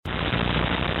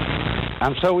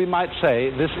And so we might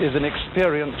say this is an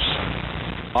experience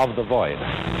of the void.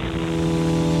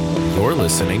 You're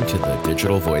listening to the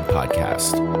Digital Void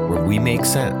Podcast, where we make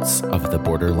sense of the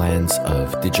borderlands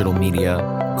of digital media,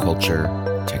 culture,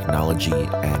 technology,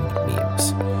 and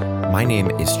memes. My name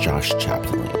is Josh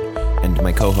Chapdelaine, and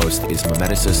my co-host is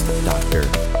memeticist Dr.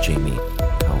 Jamie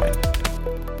Cohen.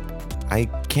 I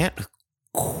can't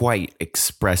quite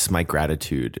express my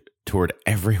gratitude toward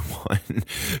everyone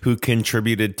who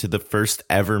contributed to the first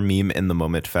ever Meme in the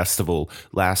Moment festival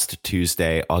last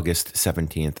Tuesday, August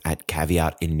 17th at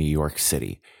Caveat in New York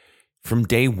City. From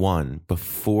day one,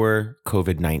 before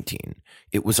COVID-19,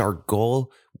 it was our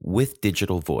goal with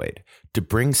Digital Void to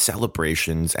bring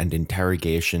celebrations and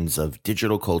interrogations of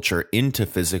digital culture into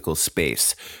physical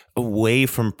space, away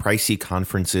from pricey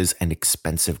conferences and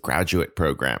expensive graduate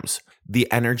programs. The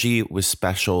energy was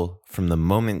special from the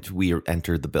moment we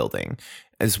entered the building.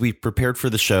 As we prepared for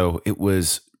the show, it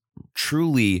was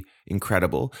truly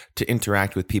incredible to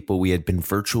interact with people we had been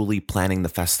virtually planning the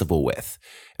festival with.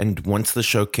 And once the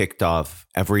show kicked off,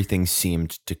 everything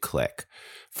seemed to click.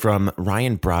 From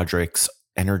Ryan Broderick's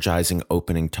energizing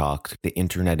opening talk, "The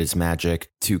Internet is Magic,"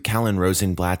 to Callan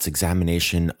Rosenblatt's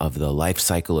examination of the life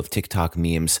cycle of TikTok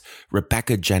memes,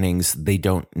 Rebecca Jennings' "They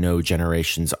Don't Know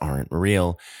Generations Aren't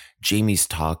Real," Jamie's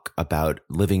talk about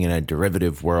living in a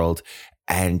derivative world,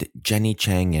 and Jenny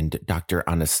Chang and Dr.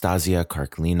 Anastasia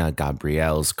Karklina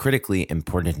Gabriel's critically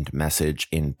important message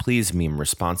in Please Meme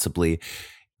Responsibly.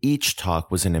 Each talk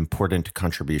was an important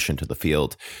contribution to the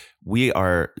field. We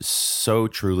are so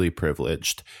truly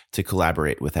privileged to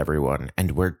collaborate with everyone,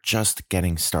 and we're just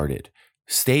getting started.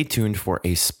 Stay tuned for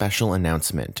a special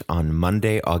announcement on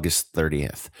Monday, August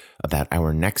 30th about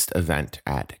our next event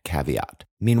at Caveat.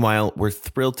 Meanwhile, we're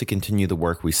thrilled to continue the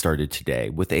work we started today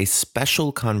with a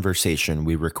special conversation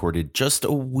we recorded just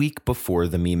a week before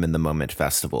the Meme in the Moment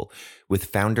Festival with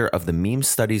founder of the Meme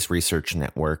Studies Research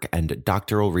Network and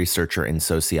doctoral researcher in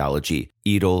sociology,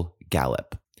 Edel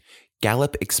Gallup.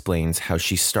 Gallup explains how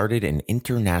she started an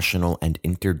international and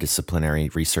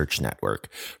interdisciplinary research network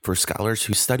for scholars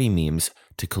who study memes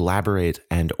to collaborate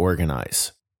and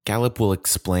organize. Gallup will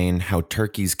explain how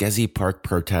Turkey's Gezi Park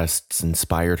protests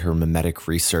inspired her memetic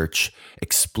research,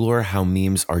 explore how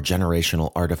memes are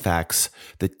generational artifacts,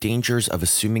 the dangers of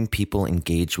assuming people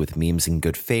engage with memes in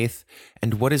good faith,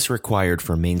 and what is required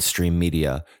for mainstream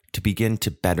media to begin to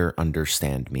better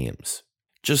understand memes.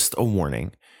 Just a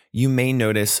warning. You may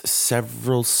notice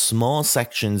several small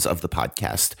sections of the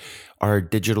podcast are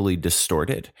digitally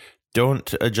distorted.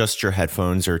 Don't adjust your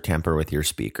headphones or tamper with your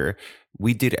speaker.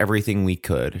 We did everything we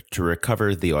could to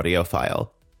recover the audio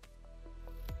file.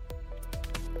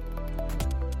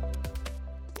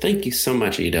 Thank you so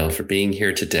much, Edel, for being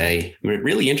here today. I'm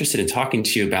really interested in talking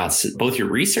to you about both your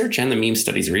research and the Meme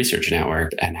Studies Research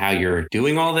Network and how you're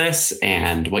doing all this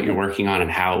and what you're working on and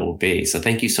how it will be. So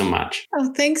thank you so much.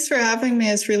 Oh, thanks for having me.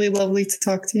 It's really lovely to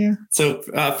talk to you. So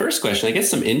first question, I guess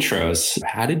some intros.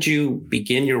 How did you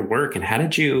begin your work and how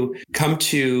did you come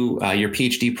to your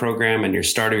PhD program and your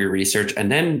start of your research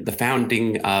and then the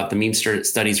founding of the Meme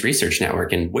Studies Research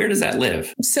Network, and where does that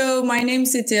live? So my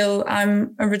name's Edel.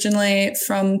 I'm originally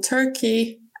from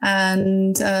Turkey,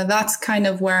 and that's kind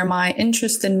of where my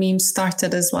interest in memes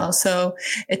started as well. So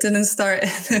it didn't start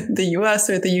in the US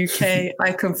or the UK.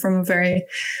 I come from a very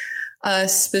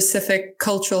specific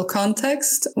cultural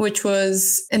context, which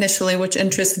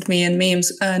interested me in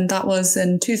memes. And that was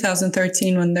in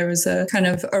 2013 when there was a kind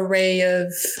of array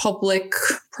of public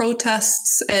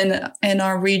protests in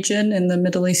our region, in the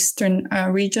Middle Eastern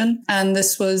region. And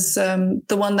this was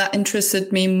the one that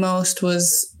interested me most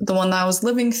was the one that I was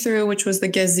living through, which was the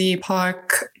Gezi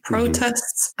Park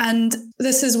protests. And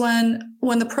this is when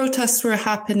the protests were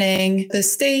happening, the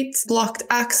state blocked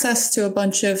access to a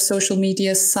bunch of social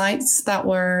media sites that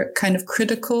were kind of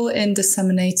critical in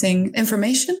disseminating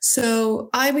information. So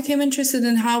I became interested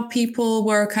in how people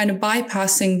were kind of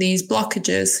bypassing these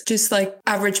blockages, just like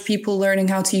average people learning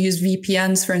how to use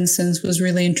VPNs, for instance, was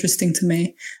really interesting to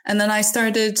me. And then I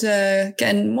started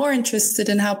getting more interested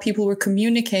in how people were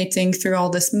communicating through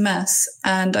all this mess.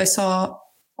 And I saw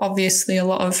obviously a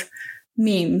lot of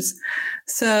memes.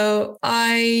 So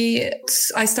I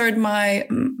started my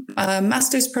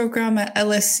master's program at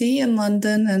LSE in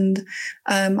London, and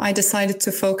I decided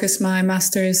to focus my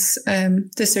master's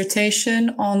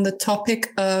dissertation on the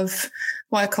topic of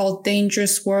what I call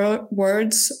dangerous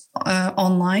words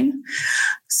online.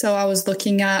 So I was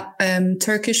looking at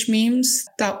Turkish memes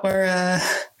that were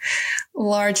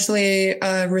largely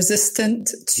resistant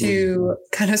to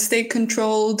kind of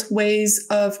state-controlled ways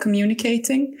of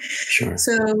communicating. Sure.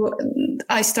 So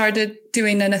I started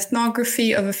doing an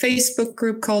ethnography of a Facebook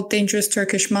group called Dangerous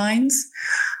Turkish Minds,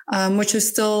 which is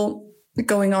still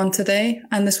going on today.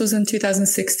 And this was in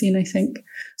 2016, I think.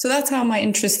 So that's how my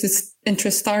interest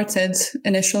started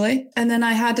initially. And then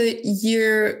I had a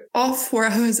year off where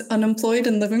I was unemployed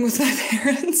and living with my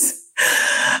parents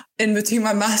in between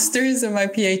my master's and my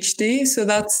PhD. So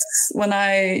that's when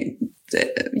I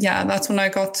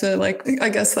got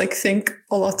to think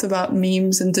a lot about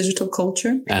memes and digital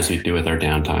culture. As we do with our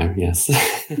downtime, yes.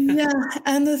 Yeah.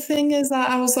 And the thing is that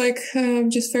I was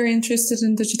just very interested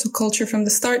in digital culture from the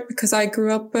start because I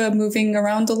grew up moving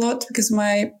around a lot because of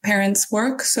my parents'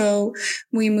 work. So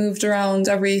we moved around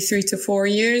every 3 to 4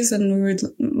 years, and we would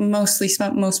mostly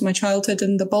spent most of my childhood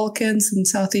in the Balkans and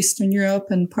Southeastern Europe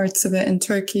and parts of it in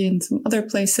Turkey and some other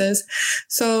places.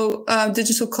 So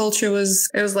digital culture was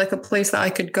like a place that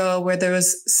I could go where there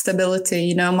was stability.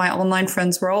 You know, my online friends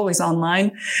were always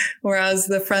online, whereas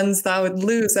the friends that I would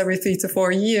lose every 3 to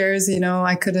 4 years, you know,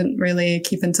 I couldn't really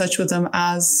keep in touch with them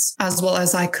as well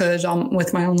as I could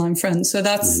with my online friends. So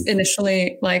that's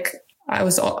initially I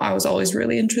was always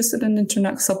really interested in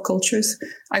internet subcultures.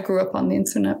 I grew up on the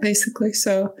internet basically.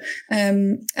 So,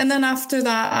 and then after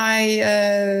that,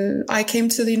 I came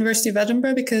to the University of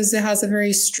Edinburgh because it has a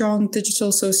very strong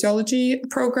digital sociology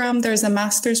program. There's a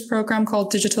master's program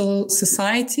called Digital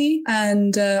Society,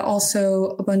 and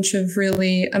also a bunch of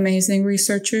really amazing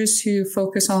researchers who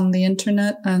focus on the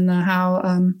internet and how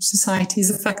society is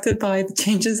affected by the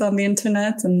changes on the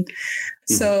internet. And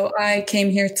so I came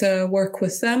here to work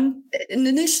with them. And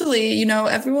initially, you know,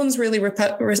 everyone's really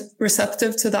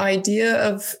receptive to the idea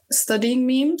of studying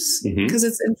memes because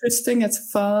it's interesting,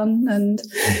 it's fun.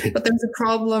 But there's a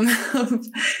problem of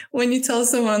when you tell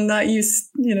someone that you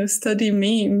study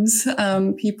memes,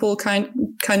 people kind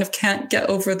of can't get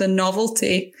over the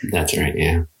novelty. That's right.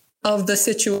 Yeah. Of the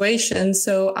situation.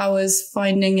 So I was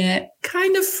finding it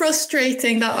kind of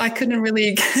frustrating that I couldn't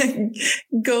really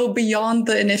go beyond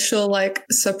the initial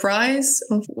surprise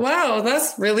of, wow,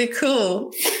 that's really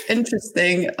cool.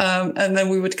 Interesting. And then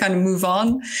we would kind of move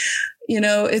on. You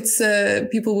know, it's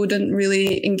people wouldn't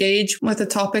really engage with the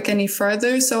topic any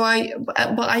further.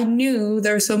 But I knew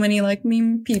there were so many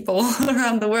meme people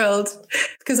around the world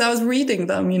because I was reading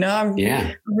them. You know, I've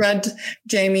read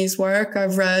Jamie's work.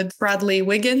 I've read Bradley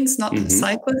Wiggins, not the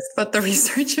cyclist, but the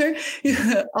researcher.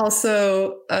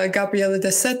 Also, Gabriele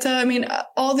De Seta. I mean,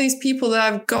 all these people that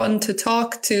I've gotten to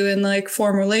talk to and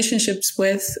form relationships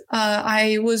with.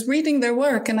 I was reading their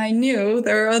work, and I knew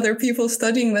there are other people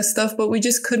studying this stuff, but we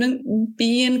just couldn't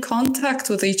be in contact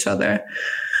with each other.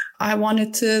 I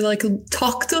wanted to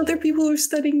talk to other people who are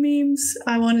studying memes.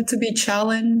 I wanted to be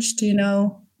challenged, you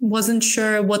know, wasn't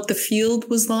sure what the field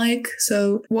was like.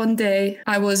 So one day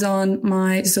I was on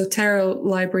my Zotero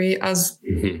library as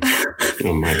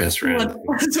oh, my best friend.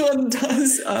 As one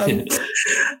does. And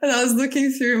I was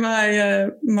looking through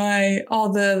my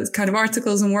all the kind of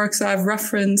articles and works that I've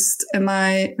referenced in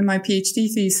my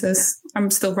PhD thesis. I'm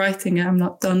still writing it. I'm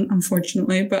not done,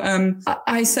 unfortunately. But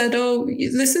I said, oh,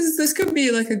 this could be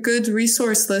a good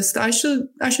resource list. I should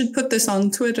put this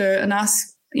on Twitter and ask,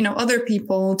 you know, other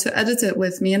people to edit it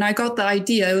with me. And I got the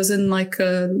idea. It was in my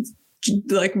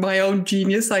own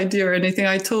genius idea or anything.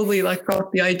 I totally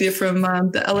got the idea from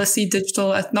the LSE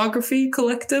Digital Ethnography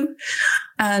Collective.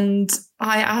 And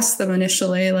I asked them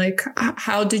initially,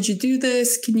 how did you do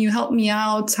this? Can you help me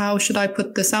out? How should I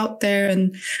put this out there?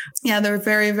 And yeah, they're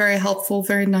very, very helpful,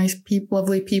 very nice people,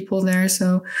 lovely people there.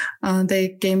 So they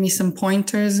gave me some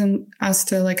pointers and as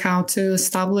to how to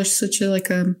establish such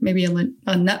maybe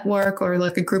a network or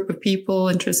a group of people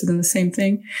interested in the same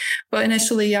thing. But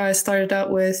initially, I started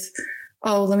out with,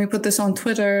 oh, let me put this on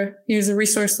Twitter. Here's a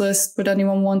resource list. Would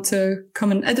anyone want to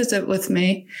come and edit it with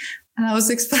me? And I was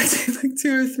expecting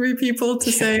 2 or 3 people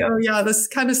to say, oh, yeah, this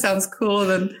kind of sounds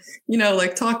cool. And, you know,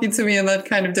 talking to me and then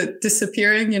kind of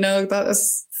disappearing, you know,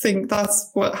 that's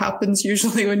what happens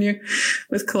usually when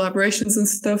with collaborations and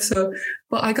stuff. So,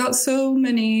 but I got so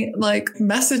many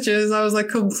messages. I was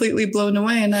completely blown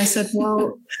away. And I said,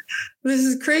 well, this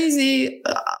is crazy.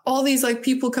 All these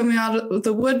people coming out of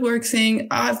the woodwork saying,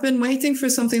 I've been waiting for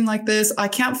something like this. I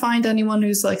can't find anyone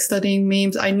who's studying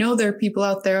memes. I know there are people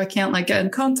out there. I can't get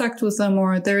in contact with them,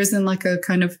 or there isn't a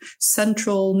kind of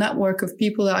central network of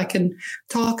people that I can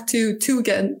talk to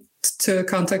get to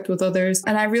contact with others.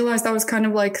 And I realized that was kind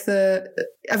of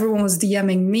everyone was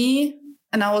DMing me.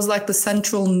 And I was the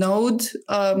central node.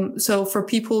 So for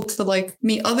people to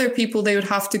meet other people, they would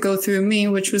have to go through me,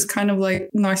 which was kind of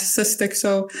narcissistic.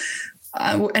 So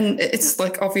and it's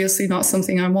like obviously not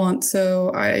something I want.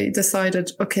 So I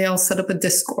decided, okay, I'll set up a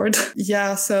Discord.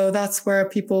 Yeah. So that's where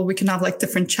we can have like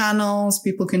different channels.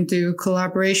 People can do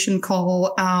collaboration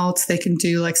call outs. They can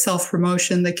do like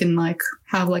self-promotion. They can like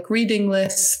have like reading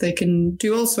lists. They can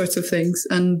do all sorts of things.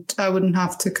 And I wouldn't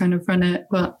have to kind of run it,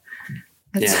 but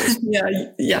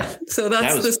yeah. So the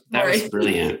story. That was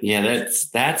brilliant. Yeah,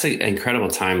 that's an incredible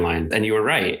timeline. And you were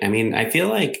right. I mean, I feel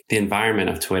like the environment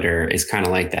of Twitter is kind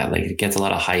of like that. Like it gets a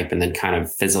lot of hype and then kind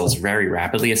of fizzles very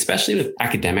rapidly, especially with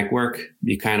academic work.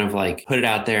 You kind of like put it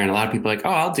out there and a lot of people are like, oh,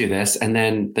 I'll do this. And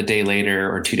then the day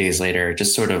later or 2 days later, it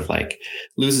just sort of like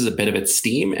loses a bit of its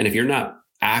steam. And if you're not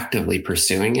actively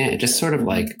pursuing it, it just sort of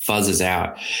like fuzzes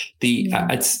out.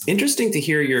 It's interesting to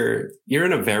hear you're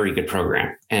in a very good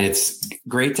program, and it's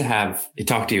great to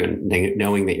talk to you and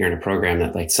knowing that you're in a program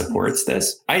that like supports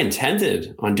this. I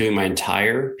intended on doing my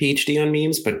entire PhD on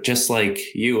memes, but just like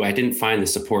you, I didn't find the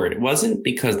support. It wasn't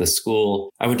because the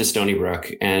school, I went to Stony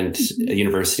Brook and a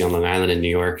university on Long Island in New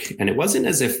York, and it wasn't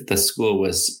as if the school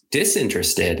was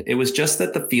disinterested. It was just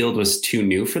that the field was too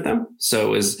new for them.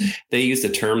 So they used a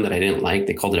term that I didn't like.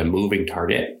 They called it a moving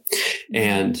target.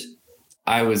 And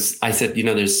I said,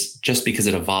 there's just because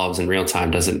it evolves in real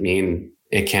time doesn't mean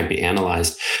it can't be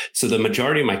analyzed. So the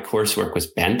majority of my coursework was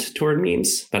bent toward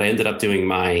memes, but I ended up doing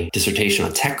my dissertation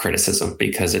on tech criticism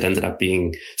because it ended up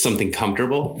being something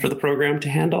comfortable for the program to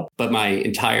handle. But my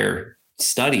entire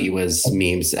study was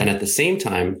memes. And at the same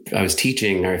time, I was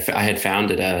teaching, or I had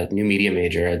founded a new media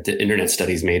major, an internet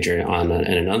studies major in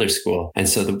another school. And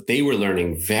so they were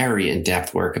learning very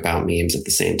in-depth work about memes at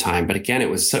the same time. But again,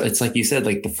 it's like you said,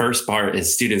 like the first part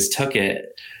is students took it,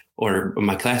 or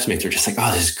my classmates were just like,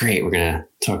 oh, this is great. We're going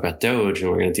to talk about Doge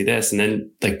and we're going to do this. And then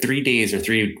like 3 days or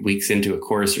 3 weeks into a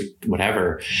course or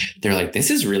whatever, they're like, this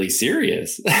is really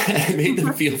serious. It made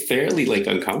them feel fairly like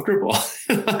uncomfortable.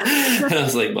 And I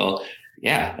was like, well,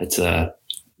 yeah,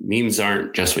 memes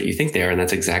aren't just what you think they are. And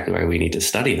that's exactly why we need to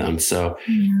study them. So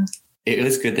it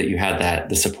was good that you had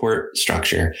the support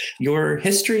structure. Your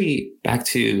history back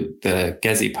to the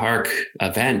Gezi Park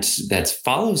event that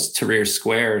follows Tahrir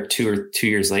Square 2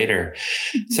 years later.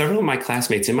 Several of my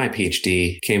classmates in my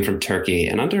PhD came from Turkey,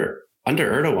 and under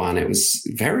Erdogan, it was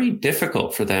very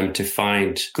difficult for them to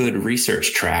find good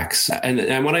research tracks. And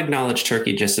I want to acknowledge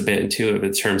Turkey just a bit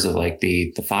in terms of like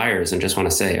the fires, and just want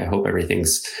to say, I hope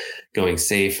everything's going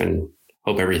safe and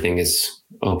hope everything is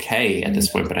okay at this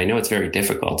point. But I know it's very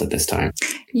difficult at this time.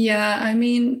 Yeah, I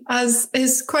mean,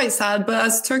 it's quite sad, but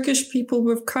as Turkish people,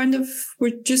 we're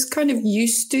just kind of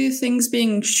used to things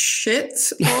being shit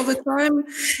all the time.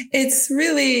 It's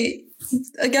really,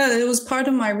 again, it was part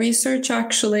of my research,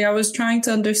 actually. I was trying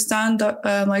to understand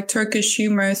like Turkish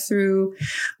humor through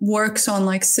works on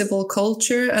like civil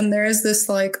culture. And there is this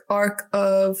like arc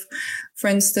of, for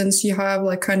instance, you have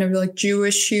like kind of like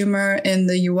Jewish humor in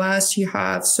the US, you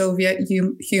have Soviet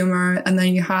humor, and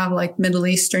then you have like Middle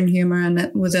Eastern humor.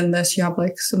 And within this, you have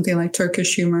like something like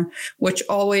Turkish humor, which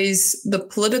always the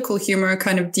political humor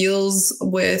kind of deals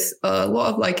with a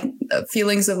lot of like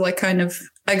feelings of like kind of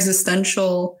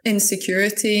existential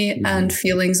insecurity and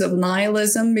feelings of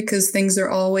nihilism, because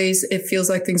it feels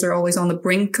like things are always on the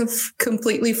brink of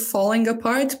completely falling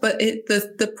apart. But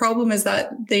the problem is that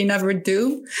they never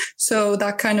do. So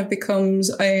that kind of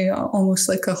becomes almost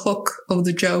like a hook of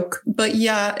the joke. But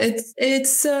yeah,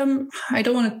 it's I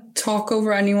don't want to talk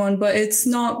over anyone, but it's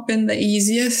not been the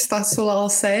easiest. That's all I'll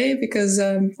say, because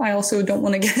I also don't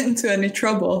want to get into any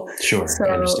trouble. Sure, so, I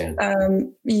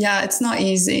understand. Yeah, it's not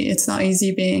easy. It's not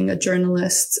easy being a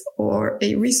journalist or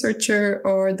a researcher,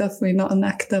 or definitely not an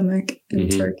academic in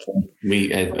Turkey.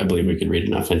 I believe we could read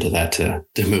enough into that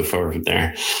to move forward from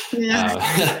there.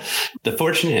 Yeah. The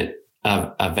fortunate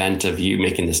event of you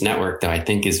making this network, though, I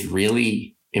think is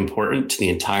really important to the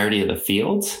entirety of the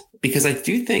field, because I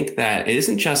do think that it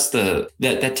isn't just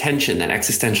that tension, that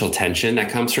existential tension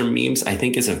that comes from memes, I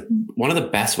think is one of the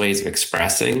best ways of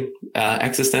expressing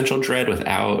existential dread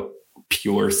without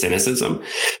pure cynicism,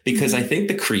 because I think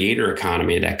the creator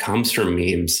economy that comes from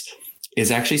memes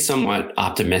is actually somewhat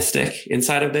optimistic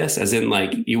inside of this, as in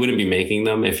like you wouldn't be making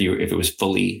them if it was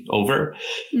fully over.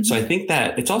 So I think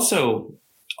that it's also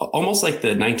almost like the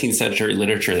 19th century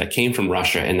literature that came from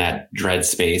Russia in that dread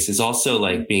space is also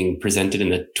like being presented in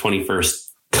the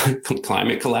 21st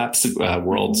climate collapse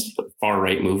world's far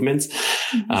right movements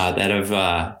that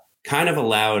have kind of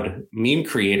allowed meme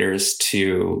creators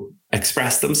to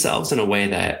express themselves in a way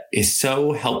that is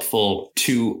so helpful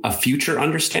to a future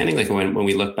understanding. Like when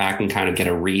we look back and kind of get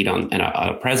a read on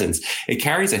a presence, it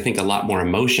carries, I think, a lot more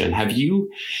emotion. Have you,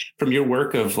 from your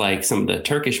work of like some of the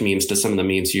Turkish memes to some of the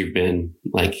memes you've been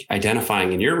like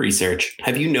identifying in your research,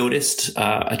 have you noticed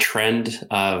a trend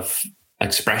of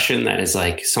expression that is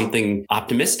like something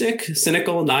optimistic,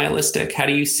 cynical, nihilistic? How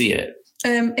do you see it?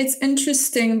 It's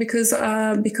interesting because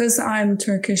I'm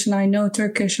Turkish and I know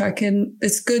Turkish,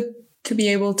 it's good to be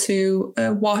able to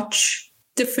watch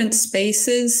different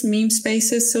spaces, meme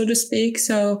spaces, so to speak.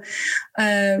 So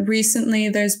recently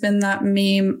there's been that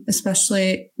meme,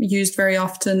 especially used very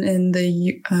often in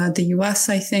the US,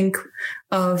 I think,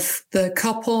 of the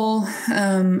couple,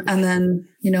 and then,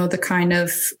 the kind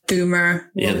of doomer.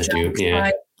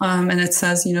 And it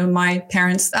says, my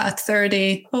parents at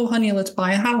 30, oh, honey, let's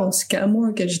buy a house, get a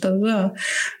mortgage, blah, blah.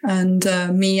 And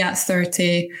me at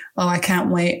 30, oh, I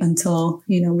can't wait until,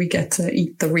 we get to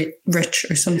eat the rich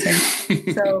or something.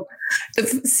 So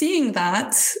seeing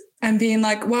that and being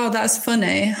like, wow, that's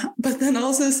funny. But then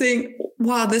also saying,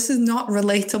 wow, this is not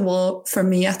relatable for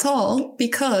me at all,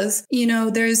 because,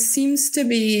 there seems to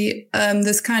be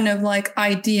this kind of like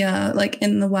idea, like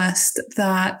in the West,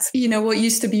 that, what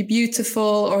used to be beautiful,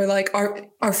 or like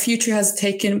our future has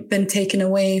been taken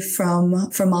away from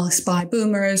us by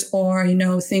boomers, or,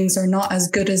 things are not as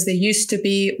good as they used to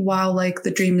be, while like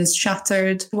the dream is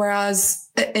shattered. Whereas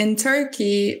in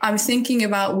Turkey, I'm thinking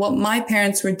about what my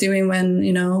parents were doing when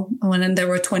they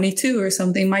were 22 or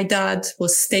something. My dad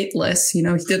was stateless, he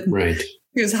didn't. Right.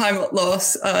 He was heimat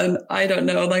loss. And I don't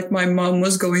know, like my mom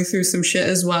was going through some shit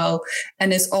as well.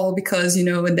 And it's all because, in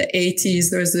the 80s,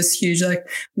 there was this huge like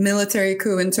military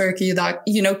coup in Turkey that,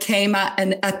 came at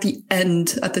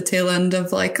the tail end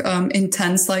of like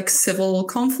intense like civil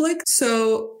conflict.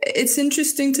 So it's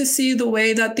interesting to see the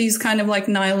way that these kind of like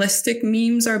nihilistic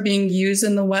memes are being used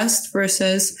in the West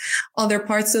versus other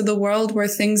parts of the world where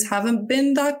things haven't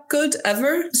been that good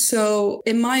ever. So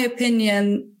in my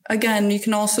opinion, again, you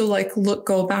can also like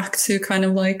go back to kind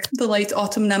of like the late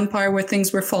Ottoman Empire where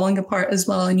things were falling apart as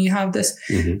well. And you have this,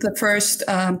 the first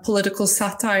political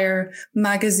satire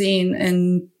magazine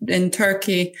in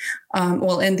Turkey,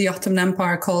 in the Ottoman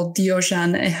Empire, called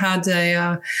Diyojen. It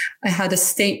had a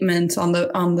statement on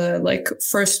the like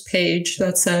first page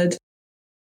that said,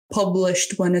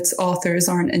 published when its authors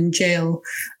aren't in jail,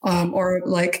 or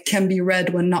like can be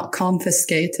read when not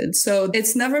confiscated. So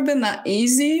it's never been that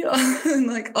easy in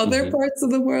like other parts of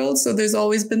the world. So there's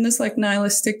always been this like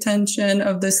nihilistic tension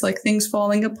of this like things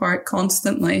falling apart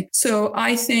constantly. So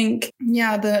I think,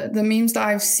 the memes that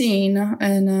I've seen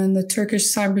in the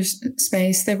Turkish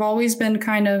cyberspace, they've always been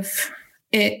kind of,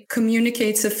 it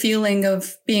communicates a feeling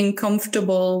of being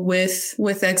comfortable with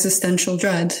existential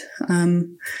dread.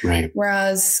 Right.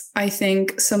 Whereas I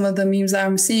think some of the memes that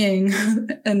I'm seeing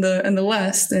in the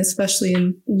West, especially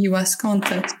in US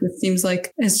context, it seems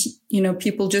like it's,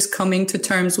 people just coming to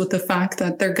terms with the fact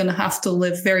that they're going to have to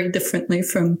live very differently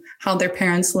from how their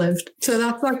parents lived. So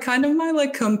that's like kind of my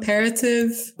like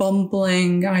comparative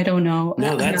bumbling, I don't know,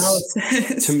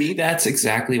 analysis. To me, that's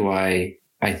exactly why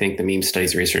I think the Meme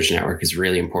Studies Research Network is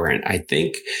really important. I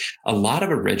think a lot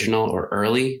of original or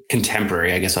early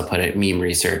contemporary, I guess I'll put it, meme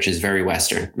research is very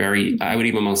Western, I would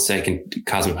even almost say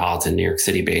cosmopolitan, New York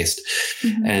City based.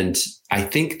 And I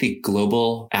think the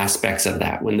global aspects of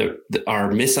that, when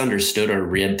are misunderstood or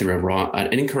read through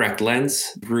an incorrect lens,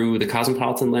 through the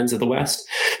cosmopolitan lens of the West,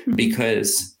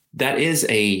 because that is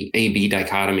a A-B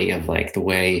dichotomy of like the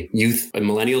way youth and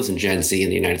millennials and Gen Z in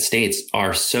the United States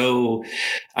are so,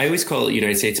 I always call it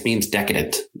United States memes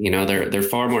decadent. They're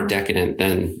far more decadent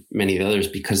than many of the others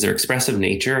because their expressive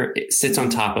nature, it sits on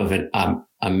top of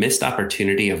a missed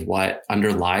opportunity of what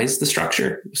underlies the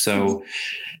structure. So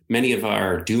many of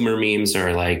our doomer memes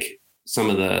are like some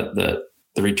of the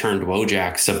returned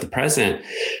Wojaks of the present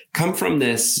come from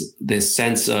this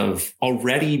sense of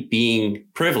already being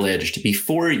privileged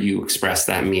before you express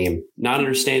that meme, not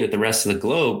understanding that the rest of the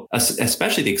globe,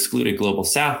 especially the excluded global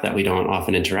South that we don't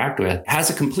often interact with, has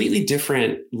a completely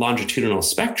different longitudinal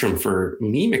spectrum for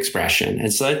meme expression.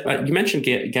 And so you mentioned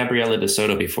Gabriele De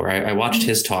Soto before. I watched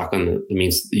his talk on the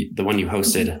memes, the one you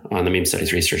hosted on the Meme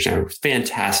Studies Research Network.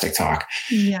 Fantastic talk.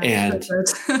 Yeah, and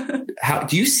how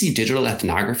do you see digital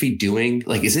ethnography doing?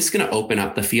 Like, is this going to open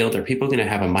up the field? Are people going to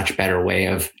have a much better way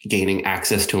of gaining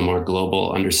access to a more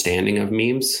global understanding of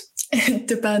memes? It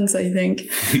depends, I think.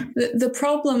 The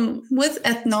problem with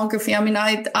ethnography, I mean,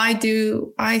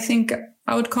 I think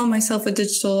I would call myself a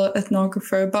digital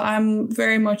ethnographer, but I'm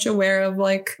very much aware of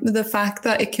like the fact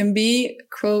that it can be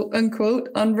quote unquote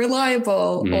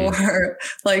unreliable or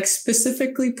like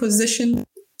specifically positioned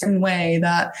certain way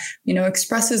that,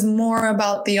 expresses more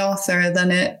about the author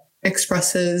than it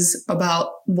expresses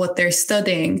about what they're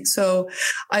studying. So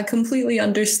I completely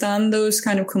understand those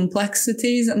kind of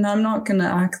complexities, and I'm not going to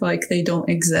act like they don't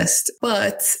exist.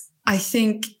 But I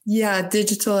think,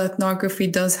 digital ethnography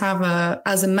does have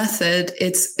as a method,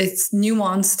 it's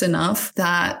nuanced enough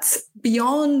that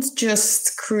beyond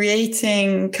just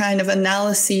creating kind of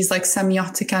analyses, like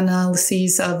semiotic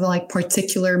analyses of like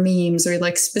particular memes or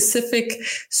like specific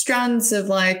strands of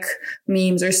like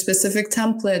memes or specific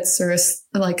templates or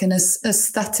like an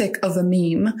aesthetic of a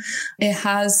meme,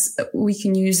 we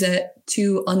can use it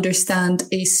to understand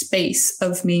a space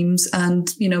of memes. And,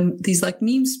 these like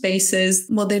meme spaces,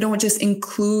 well, they don't just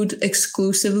include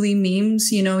exclusively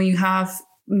memes. You have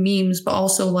memes, but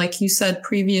also, like you said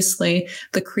previously,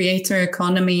 the creator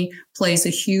economy plays a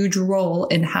huge role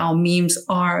in how memes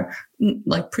are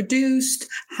like produced,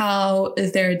 how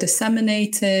they're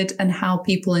disseminated, and how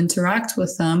people interact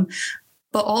with them.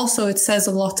 But also it says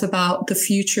a lot about the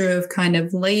future of kind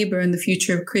of labor and the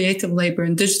future of creative labor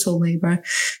and digital labor.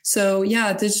 So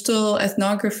digital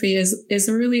ethnography is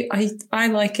a really, I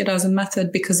like it as a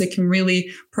method because it can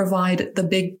really provide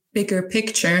the bigger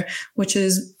picture, which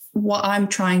is what I'm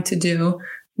trying to do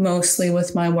mostly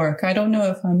with my work. I don't know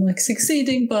if I'm like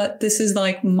succeeding, but this is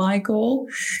like my goal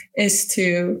is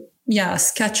to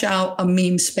sketch out a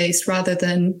meme space rather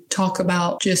than talk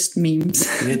about just memes.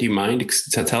 Do you mind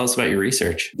to tell us about your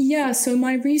research? So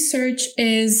my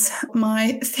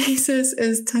thesis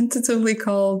is tentatively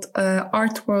called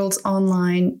Art World's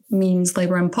Online Memes,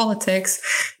 Labor and Politics.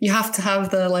 You have to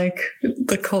have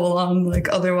the colon, like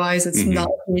otherwise it's not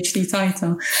a PhD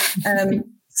title.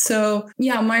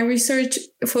 My research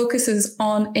focuses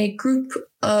on a group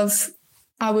of,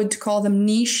 I would call them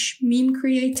niche meme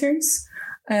creators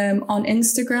on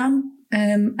Instagram,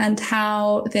 and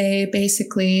how they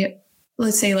basically,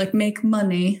 let's say, like make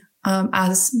money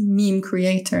as meme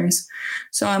creators.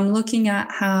 So I'm looking at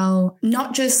how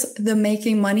not just the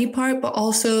making money part, but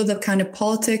also the kind of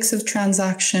politics of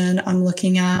transaction. I'm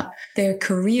looking at their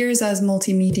careers as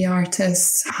multimedia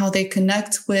artists, how they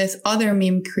connect with other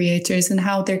meme creators, and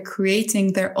how they're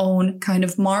creating their own kind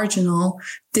of marginal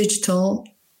digital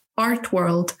art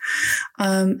world.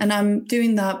 And I'm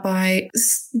doing that by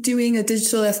doing a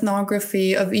digital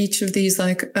ethnography of each of these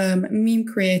meme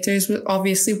creators,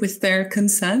 obviously with their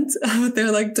consent, with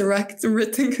their like direct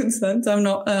written consent. I'm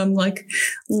not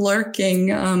lurking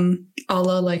a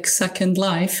la like Second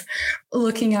Life,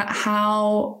 looking at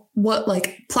what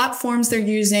like platforms they're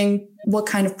using, what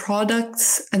kind of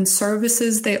products and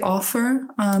services they offer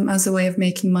as a way of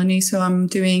making money. So I'm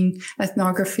doing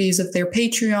ethnographies of their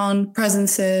Patreon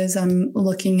presences. I'm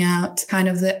looking at kind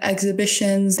of the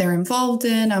exhibitions they're involved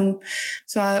in.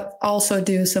 So I also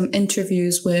do some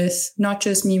interviews with not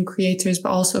just meme creators, but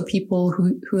also people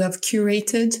who have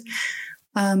curated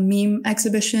meme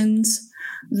exhibitions,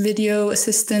 video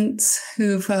assistants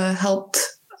who've helped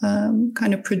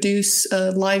kind of produce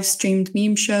live streamed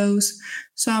meme shows.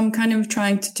 So I'm kind of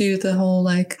trying to do the whole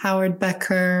like Howard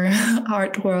Becker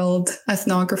art world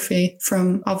ethnography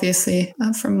from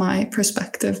my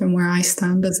perspective and where I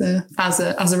stand as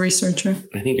a researcher.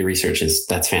 I think your research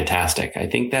that's fantastic. I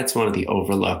think that's one of the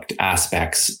overlooked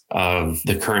aspects of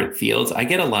the current fields. I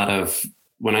get a lot of,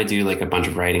 when I do like a bunch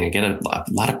of writing, I get a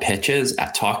lot of pitches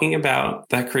at talking about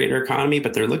that creator economy,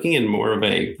 but they're looking in more of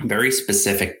a very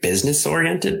specific business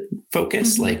oriented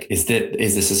focus. Mm-hmm. Like, is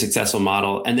this a successful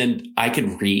model? And then I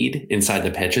could read inside the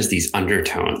pitches these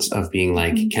undertones of being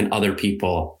like, can other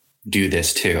people do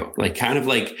this too? Like kind of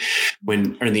like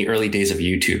when in the early days of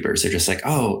YouTubers, they're just like,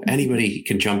 oh, anybody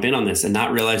can jump in on this, and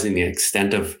not realizing the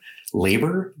extent of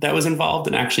labor that was involved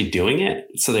in actually doing it.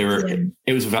 So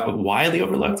it was widely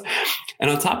overlooked. And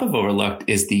on top of overlooked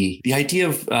is the idea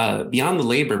of beyond the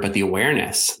labor, but the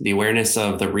awareness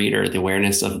of the reader, the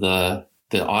awareness of the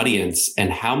audience,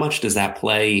 and how much does that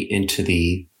play into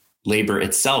the labor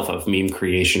itself of meme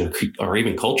creation or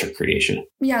even culture do?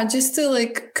 Yeah, just to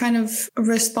like kind of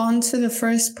respond to the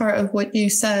first part of what you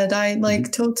said, I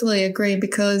like totally agree,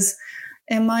 because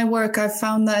in my work, I've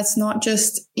found that it's not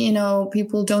just,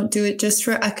 people don't do it just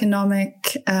for economic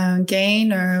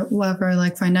gain or whatever,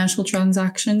 like financial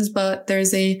transactions, but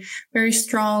there's a very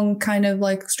strong kind of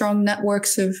like strong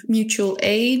networks of mutual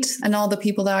aid. And all the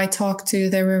people that I talked to,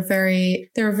 they were very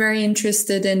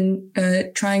interested in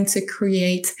trying to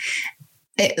create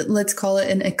let's call it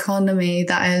an economy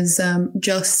that is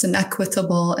just and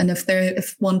equitable. And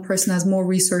if one person has more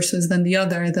resources than the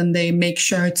other, then they make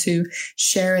sure to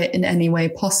share it in any way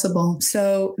possible.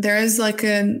 So there is like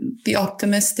the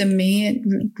optimist in me.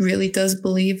 It really does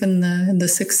believe in the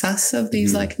success of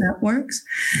these like networks.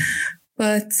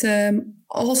 But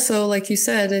also, like you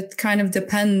said, it kind of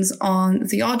depends on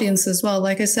the audience as well.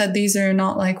 Like I said, these are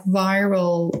not like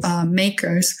viral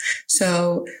makers.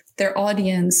 So their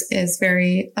audience is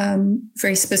very,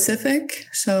 very specific.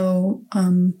 So,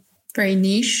 very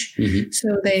niche. Mm-hmm.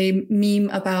 So they meme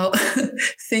about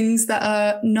things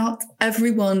that not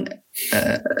everyone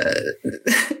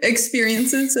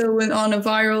experiences. So when on a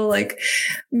viral like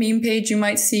meme page, you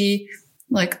might see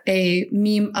like a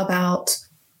meme about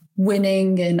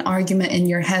winning an argument in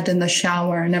your head in the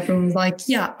shower, and everyone's like,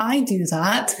 yeah, I do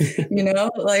that.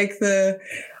 Like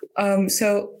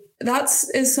so that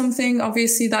is something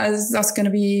obviously that's going to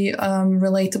be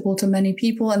relatable to many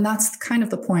people, and that's kind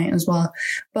of the point as well.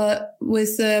 But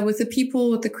with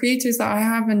the creators that I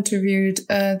have interviewed,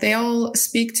 they all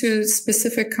speak to a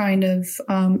specific kind of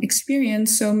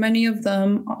experience. So many of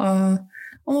them,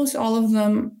 almost all of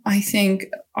them, I think,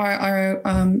 are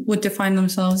would define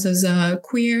themselves as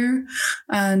queer,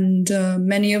 and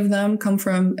many of them come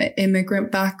from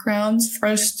immigrant backgrounds,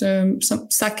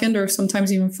 second, or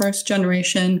sometimes even first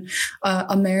generation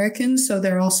Americans. So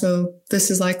they're also, this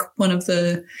is like one of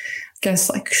the, I guess,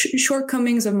 like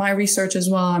shortcomings of my research as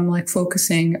well. I'm like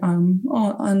focusing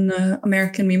on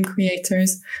American meme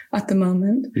creators at the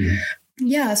moment. Mm-hmm.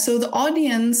 Yeah, so the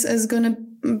audience is going to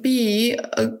be,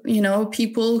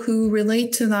 people who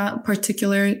relate to that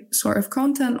particular sort of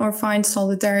content or find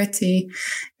solidarity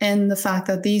in the fact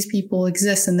that these people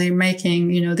exist and they're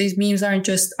making, these memes aren't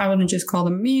just, I wouldn't just call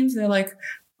them memes. They're like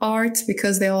art,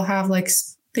 because they all have like,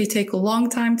 they take a long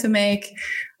time to make.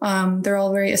 They're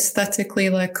all very aesthetically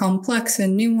like complex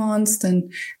and nuanced,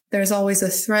 and there's always a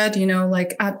thread,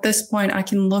 like at this point, I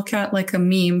can look at like a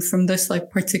meme from this like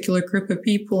particular group of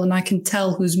people and I can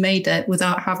tell who's made it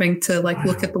without having to like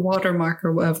look at the watermark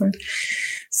or whatever.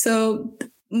 So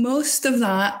most of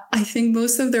that, I think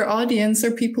most of their audience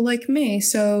are people like me.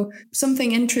 So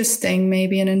something interesting,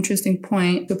 maybe an interesting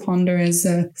point to ponder is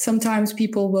sometimes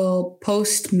people will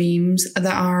post memes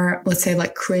that are, let's say,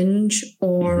 like cringe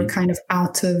or kind of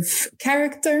out of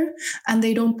character, and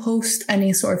they don't post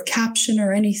any sort of caption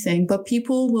or anything, but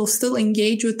people will still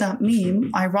engage with that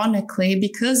meme, ironically,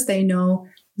 because they know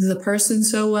the person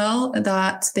so well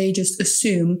that they just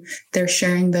assume they're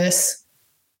sharing this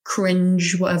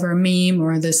cringe whatever meme,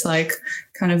 or this like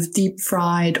kind of deep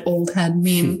fried old head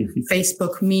meme,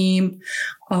 Facebook meme,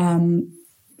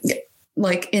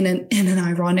 like in an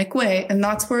ironic way. And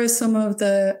that's where some of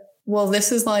the, well,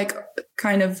 this is like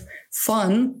kind of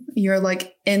fun, you're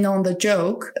like in on the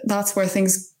joke, that's where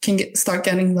things can start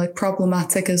getting like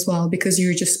problematic as well, because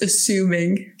you're just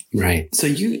assuming. Right. So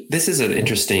this is an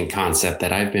interesting concept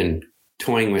that I've been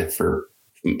toying with for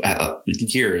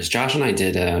years. Josh and I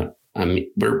did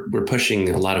we're pushing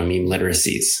a lot of meme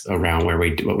literacies around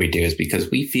what we do is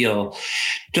because we feel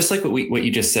just like what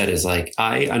you just said is like,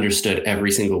 I understood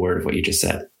every single word of what you just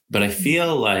said. But I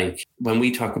feel like when we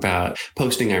talk about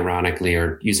posting ironically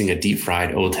or using a deep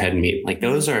fried old head meme, like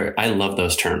I love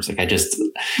those terms. Like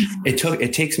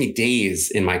it takes me days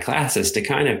in my classes to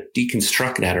kind of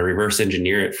deconstruct that or reverse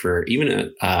engineer it for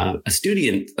even a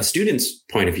student's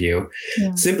point of view,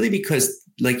 simply because,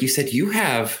 like you said, you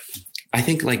have, I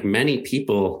think, like many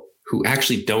people who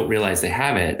actually don't realize they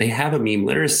have it, they have a meme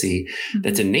literacy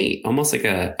that's innate, almost like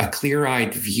a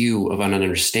clear-eyed view of an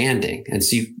understanding. And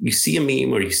so you see a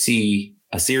meme or you see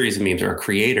a series of memes or a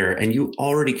creator, and you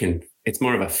already can, it's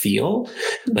more of a feel,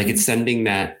 like it's sending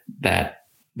that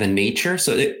the nature.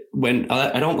 So when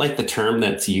I don't like the term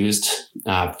that's used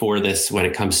for this when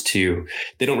it comes to,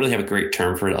 they don't really have a great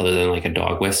term for it other than like a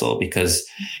dog whistle, because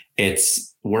it's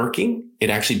working. It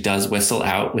actually does whistle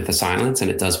out with a silence and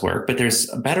it does work, but there's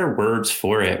better words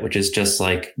for it, which is just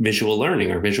like visual learning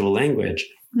or visual language.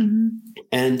 Mm-hmm.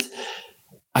 And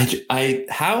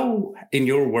how in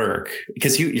your work,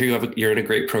 because you're in a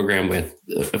great program with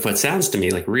what sounds to me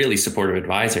like really supportive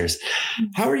advisors,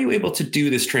 how are you able to do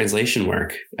this translation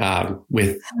work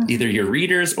with either your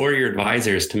readers or your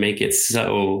advisors to make it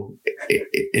so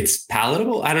it's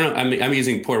palatable? I don't know. I'm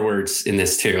using poor words in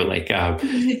this too, like, but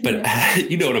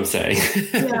you know what I'm saying?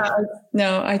 Yeah,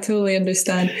 no, I totally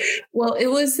understand. Well, it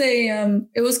was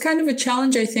kind of a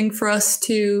challenge, I think, for us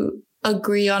to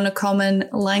agree on a common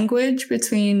language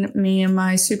between me and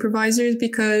my supervisors,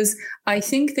 because I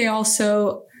think I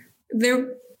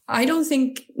don't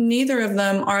think neither of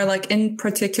them are like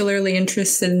particularly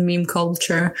interested in meme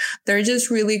culture. They're just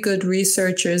really good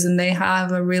researchers and they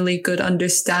have a really good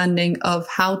understanding of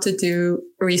how to do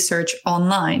research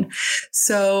online.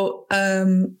 So,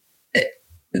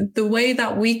 the way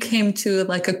that we came to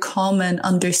like a common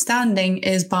understanding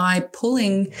is by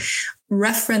pulling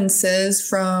references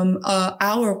from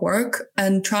our work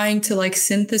and trying to like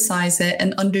synthesize it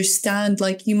and understand,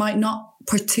 like you might not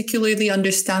particularly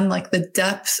understand like the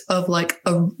depth of like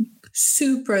a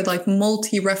super like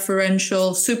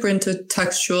multi-referential, super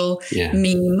intertextual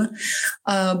meme.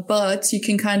 But you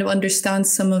can kind of understand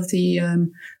some of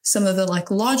the like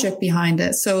logic behind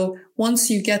it. So once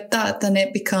you get that, then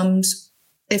it becomes,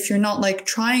 if you're not like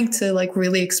trying to like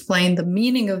really explain the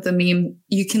meaning of the meme,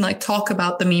 you can like talk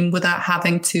about the meme without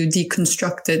having to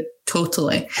deconstruct it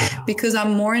totally. Because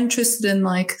I'm more interested in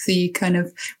like the kind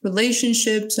of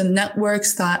relationships and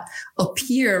networks that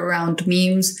appear around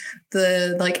memes.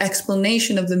 The like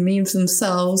explanation of the memes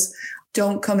themselves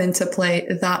don't come into play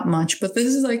that much, but this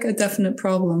is like a definite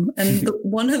problem. And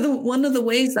one of the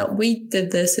ways that we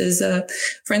did this is,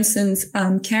 for instance,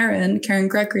 Karen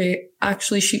Gregory,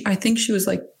 actually, I think she was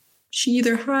like, she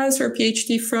either has her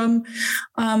PhD from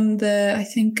the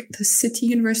City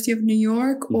University of New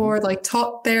York, or like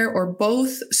taught there, or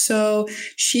both. So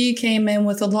she came in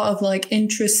with a lot of like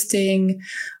interesting,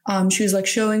 she was like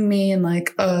showing me and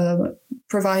like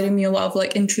providing me a lot of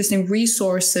like interesting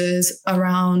resources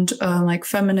around like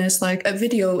feminist like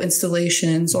video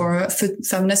installations or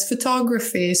feminist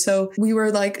photography. So we were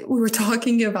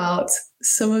talking about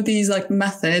some of these like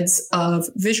methods of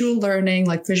visual learning,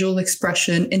 like visual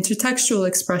expression, intertextual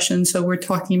expression. So we're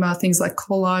talking about things like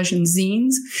collage and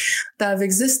zines that have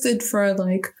existed for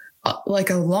like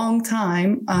a long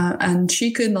time. And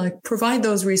she could like provide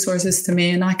those resources to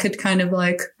me, and I could kind of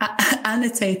like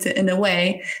annotate it in a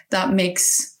way that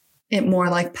makes it more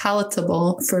like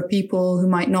palatable for people who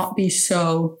might not be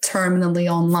so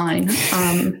terminally online.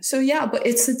 So yeah, but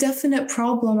it's a definite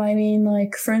problem. I mean,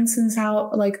 like, for instance,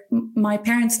 how like my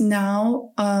parents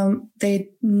now, they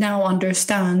now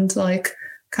understand like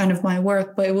kind of my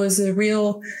work, but it was a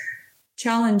real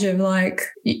challenge of like,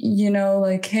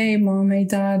 like, hey, mom, hey,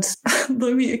 dad,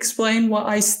 let me explain what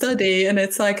I study. And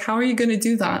it's like, how are you going to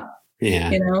do that?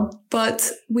 Yeah. But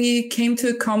we came to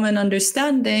a common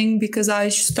understanding because I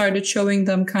started showing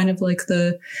them kind of like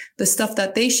the stuff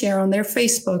that they share on their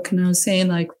Facebook. And I was saying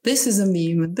like, this is a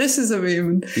meme. This is a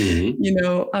meme,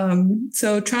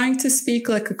 so trying to speak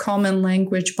like a common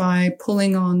language by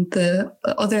pulling on the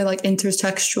other like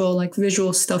intertextual, like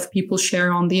visual stuff people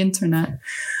share on the internet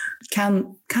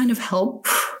can kind of help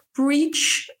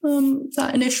breach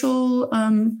that initial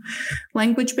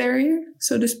language barrier,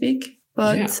 so to speak.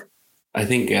 But yeah. I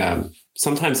think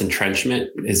sometimes entrenchment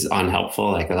is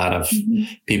unhelpful. Like a lot of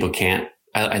people can't.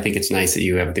 I think it's nice that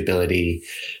you have the ability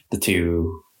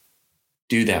to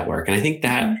do that work. And I think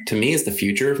that to me is the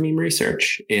future of meme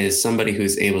research, is somebody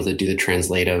who's able to do the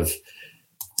translative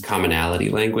commonality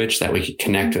language that we can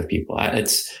connect with people.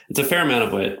 It's a fair amount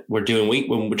of what we're doing.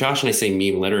 When Josh and I say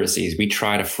meme literacies, we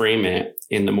try to frame it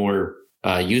in the more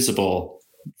usable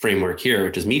framework here,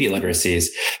 which is media literacies,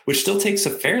 which still takes a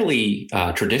fairly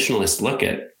traditionalist look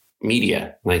at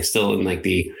media, like still in like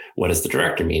what does the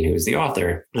director mean? Who's the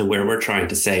author? And where we're trying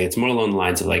to say it's more along the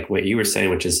lines of like what you were saying,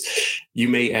 which is you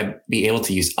may be able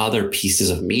to use other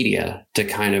pieces of media to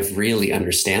kind of really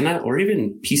understand that, or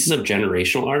even pieces of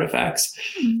generational artifacts.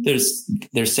 There's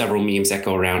several memes that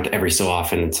go around every so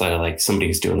often. It's like somebody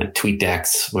who's doing like tweet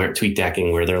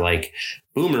decking where they're like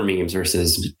boomer memes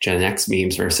versus Gen X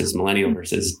memes versus millennial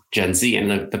versus Gen Z.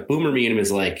 And the boomer meme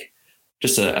is like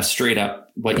just a straight up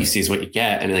what you see is what you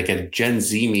get. And like a Gen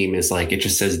Z meme is like, it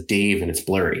just says Dave and it's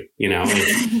blurry, and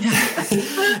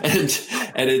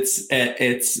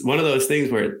it's one of those things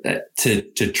where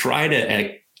to try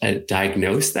to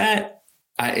diagnose that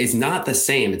is not the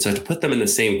same. And so to put them in the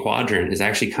same quadrant is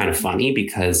actually kind of funny,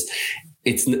 because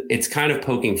it's kind of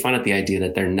poking fun at the idea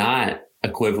that they're not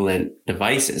equivalent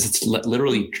devices. It's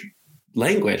literally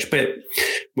language. But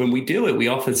when we do it, we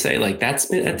often say like,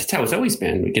 that's how it's always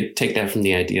been. We could take that from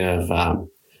the idea of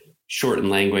shortened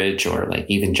language, or like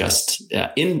even just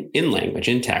in language,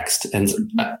 in text. And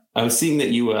I was seeing that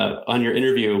you on your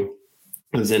interview,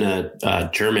 it was in a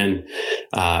German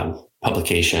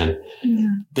publication. Yeah.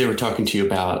 They were talking to you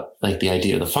about like the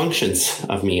idea of the functions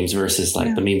of memes versus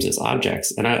like the memes as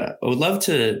objects. And I would love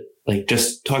to like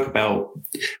just talk about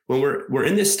when we're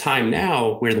in this time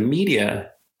now where the media,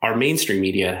 our mainstream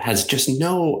media, has just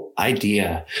no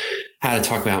idea how to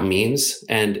talk about memes.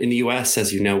 And in the US,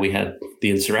 as you know, we had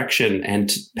the insurrection,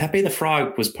 and Pepe the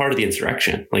Frog was part of the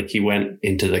insurrection. Like he went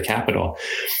into the Capitol,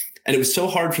 and it was so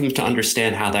hard for them to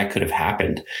understand how that could have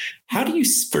happened. How do you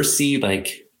foresee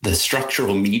like the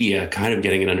structural media kind of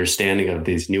getting an understanding of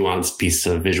these nuanced pieces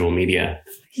of visual media?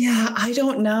 Yeah, I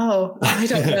don't know. I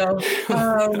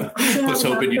was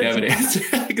hoping you'd have an answer,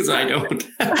 because I don't.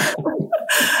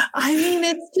 I mean,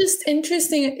 it's just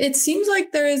interesting. It seems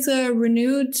like there is a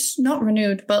not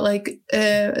renewed, but like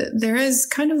there is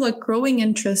kind of like growing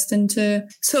interest into.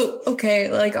 So,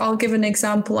 okay, like I'll give an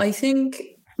example. I think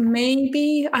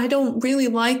maybe I don't really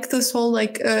like this whole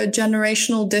like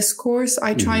generational discourse.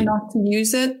 I try not to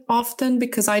use it often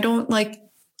because I don't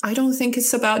think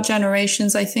it's about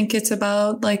generations. I think it's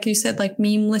about, like you said, like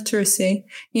meme literacy.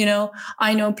 You know,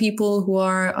 I know people who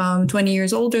are 20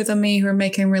 years older than me who are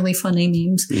making really funny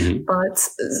memes. But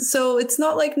so it's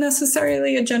not like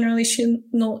necessarily a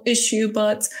generational issue.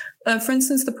 But for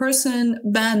instance, the person,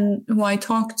 Ben, who I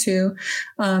talked to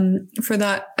for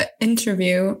that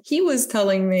interview, he was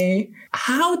telling me,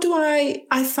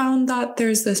 I found that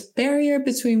there's this barrier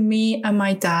between me and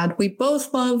my dad. We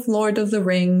both love Lord of the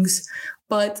Rings.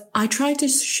 But I tried to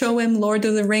show him Lord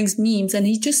of the Rings memes and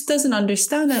he just doesn't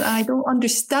understand it. I don't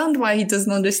understand why he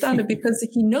doesn't understand it because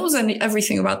he knows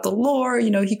everything about the lore. You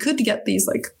know, he could get these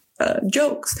like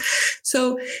jokes.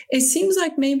 So it seems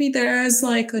like maybe there is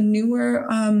like a newer,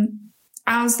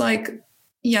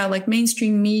 like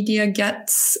mainstream media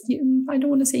gets, I don't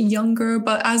want to say younger,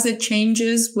 but as it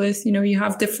changes with, you know, you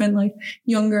have different like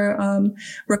younger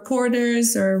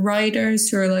reporters or writers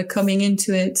who are like coming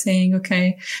into it saying,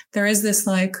 okay, there is this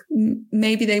like,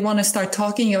 maybe they want to start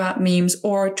talking about memes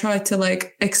or try to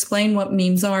like explain what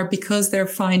memes are because they're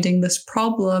finding this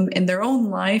problem in their own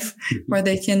life where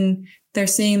they're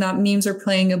seeing that memes are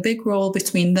playing a big role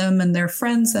between them and their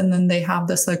friends. And then they have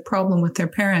this like problem with their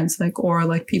parents, like, or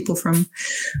like people who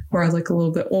are like a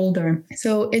little bit older.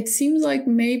 So it seems like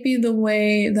maybe the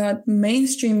way that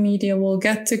mainstream media will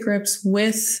get to grips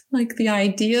with like the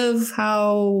idea of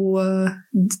how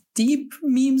deep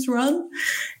memes run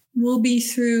will be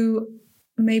through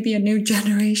maybe a new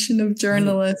generation of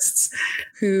journalists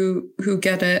who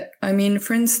get it. I mean,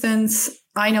 for instance,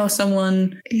 I know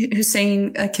someone,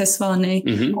 Hussein Kesvani,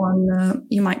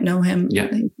 you might know him.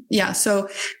 Yeah. So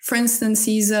for instance,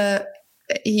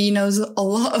 he knows a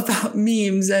lot about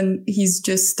memes and he's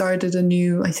just started a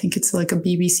new, I think it's like a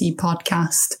BBC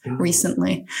podcast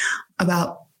recently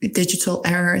about digital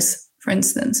errors, for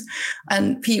instance.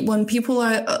 And when people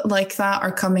are like that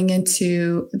are coming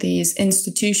into these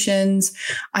institutions,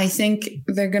 I think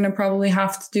they're going to probably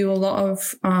have to do a lot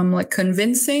of like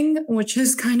convincing, which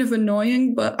is kind of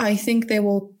annoying, but I think they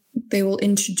will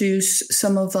introduce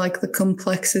some of like the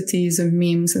complexities of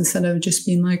memes instead of just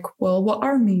being like, well, what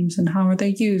are memes and how are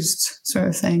they used, sort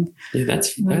of thing. Yeah,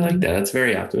 I like that. That's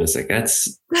very optimistic.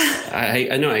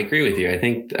 I know, I agree with you. I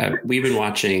think we've been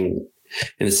watching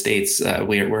in the States,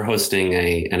 we're hosting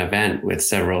an event with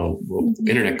several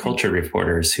internet culture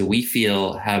reporters who we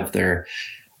feel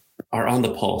are on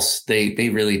the pulse. They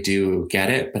really do get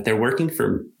it, but they're working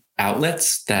for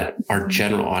outlets that are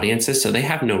general audiences. So they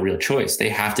have no real choice. They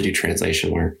have to do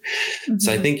translation work.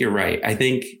 So I think you're right. I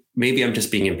think maybe I'm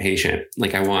just being impatient.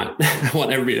 Like I want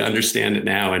everybody to understand it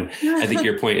now. And I think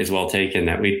your point is well taken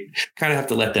that we kind of have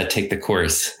to let that take the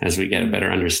course as we get a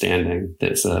better understanding.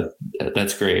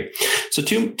 That's great. So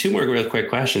two more real quick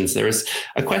questions. There was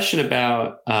a question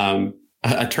about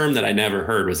a term that I never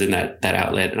heard was in that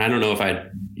outlet. And I don't know if I'd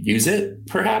use it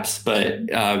perhaps, but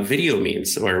video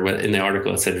memes, or what in the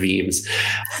article it said memes.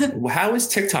 How is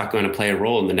TikTok going to play a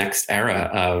role in the next era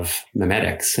of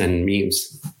memetics and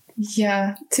memes?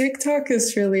 Yeah, TikTok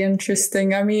is really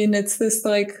interesting. I mean, it's this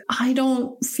like, I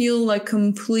don't feel like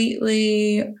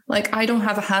completely, like I don't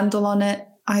have a handle on it.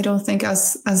 I don't think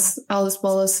as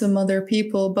well as some other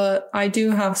people, but I do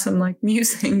have some like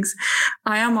musings.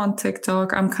 I am on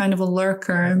TikTok. I'm kind of a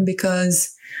lurker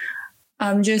because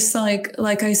I'm just like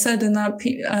I said in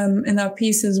that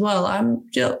piece as well. I'm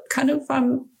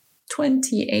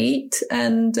 28,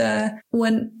 and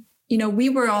when we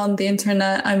were on the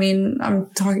internet. I mean,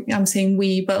 I'm saying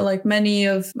we, but like many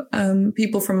of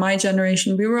people from my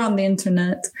generation, we were on the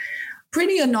internet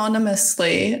pretty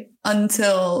anonymously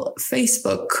until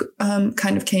Facebook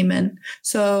kind of came in.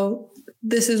 So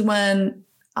this is when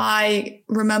I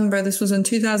remember, this was in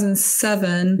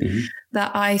 2007,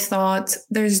 that I thought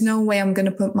there's no way I'm going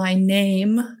to put my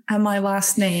name and my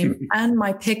last name and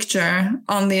my picture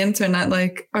on the internet.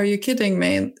 Like, are you kidding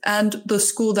me? And the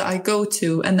school that I go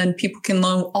to, and then people can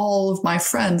know all of my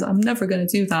friends. I'm never going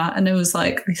to do that. And it was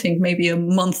like, I think maybe a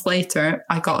month later,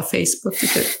 I got a Facebook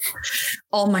because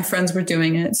all my friends were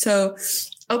doing it. So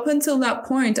up until that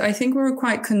point, I think we were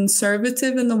quite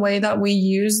conservative in the way that we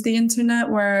used the internet,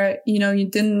 where, you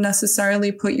didn't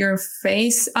necessarily put your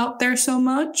face out there so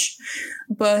much.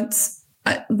 But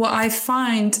what I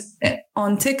find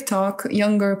on TikTok,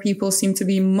 younger people seem to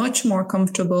be much more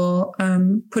comfortable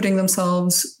putting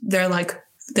themselves, their like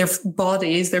their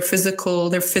bodies, their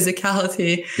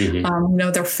physicality,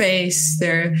 their face,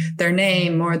 their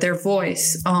name or their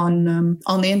voice on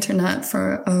the internet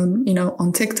for,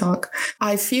 on TikTok.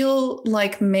 I feel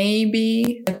like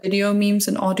maybe video memes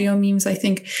and audio memes, I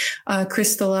think,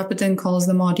 Crystal Epidin calls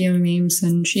them audio memes,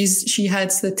 and she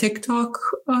heads the TikTok,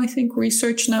 I think,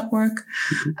 research network.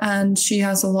 And she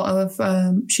has a lot of,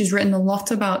 she's written a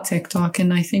lot about TikTok.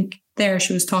 And I think there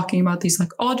she was talking about these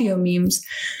like audio memes.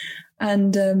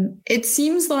 And it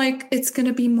seems like it's going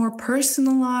to be more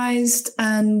personalized,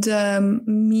 and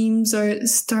memes are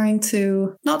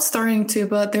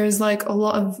but there's like a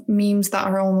lot of memes that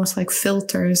are almost like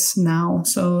filters now.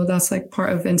 So that's like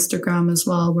part of Instagram as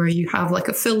well, where you have like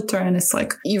a filter and it's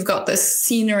like you've got this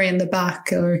scenery in the back.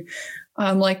 Or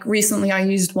like recently I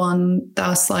used one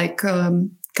that's like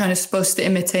kind of supposed to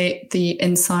imitate the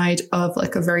inside of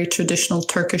like a very traditional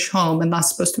Turkish home. And that's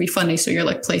supposed to be funny. So you're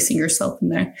like placing yourself in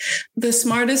there. The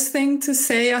smartest thing to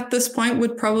say at this point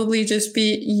would probably just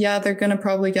be, yeah, they're going to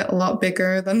probably get a lot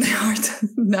bigger than they are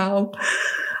now.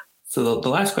 So the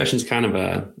last question is kind of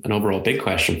an overall big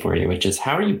question for you, which is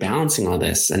how are you balancing all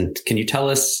this? And can you tell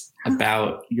us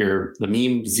about the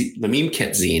meme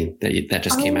kit zine that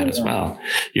just came out as well?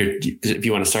 If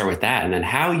you want to start with that, and then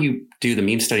how you do the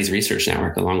Meme Studies Research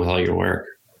Network along with all your work.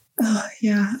 Oh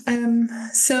yeah.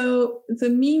 So the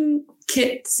meme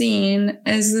kit zine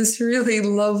is this really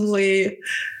lovely.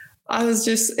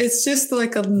 It's just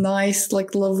like a nice,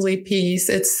 like lovely piece.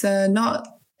 It's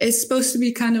supposed to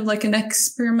be kind of like an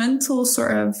experimental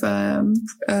sort of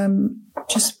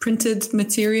just printed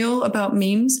material about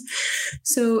memes.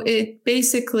 So it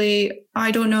basically,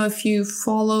 I don't know if you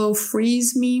follow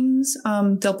Freeze Memes,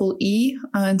 double E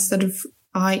instead of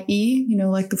IE,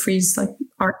 like the Freeze like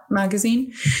art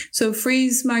magazine. So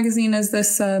Freeze magazine is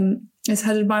this, is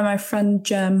headed by my friend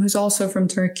Jem, who's also from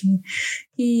Turkey.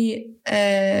 He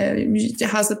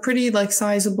has a pretty like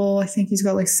sizable, I think he's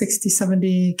got like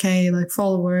 70K like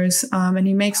followers. And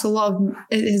he makes a lot of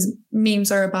his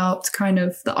memes are about kind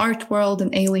of the art world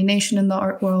and alienation in the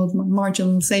art world,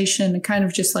 marginalization. It kind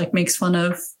of just like makes fun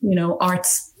of,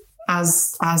 arts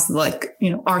as like,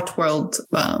 art world,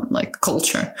 like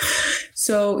culture.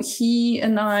 So he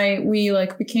and we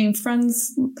like became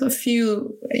friends I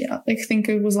think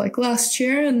it was like last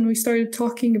year, and we started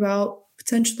talking about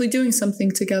potentially doing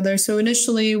something together. So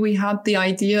initially we had the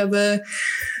idea of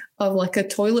like a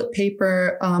toilet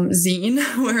paper zine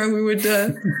where we would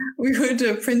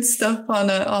print stuff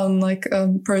on like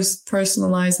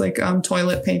personalized like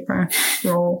toilet paper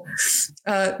roll.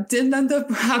 Didn't end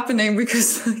up happening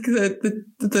because like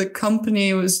the company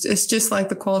it's just like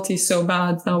the quality is so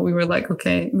bad that we were like,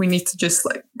 okay, we need to just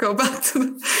like go back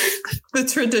to the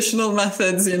traditional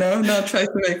methods, not try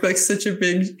to make like such a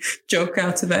big joke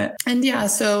out of it. And yeah,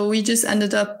 so we just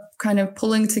ended up kind of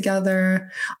pulling together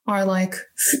our like,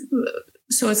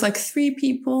 so it's like 4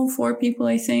 people,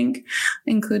 I think,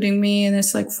 including me. And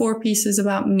it's like 4 pieces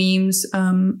about memes.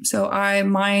 So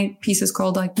my piece is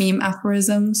called like meme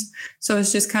aphorisms. So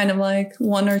it's just kind of like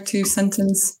 1 or 2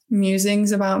 sentence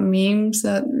musings about memes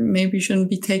that maybe shouldn't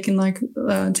be taken like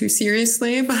too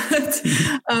seriously, but,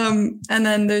 and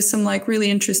then there's some like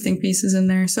really interesting pieces in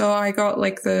there. So I got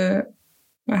like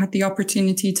I had the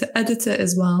opportunity to edit it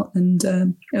as well. And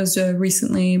it was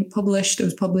recently published. It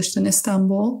was published in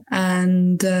Istanbul.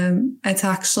 And it's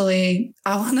actually,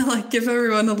 I want to like give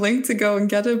everyone a link to go and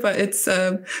get it. But it's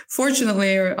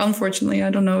fortunately or unfortunately, I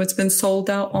don't know, it's been sold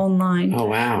out online. Oh,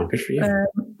 wow. Good for you.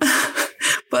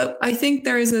 But I think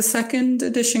there is a second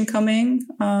edition coming,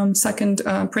 second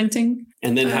printing.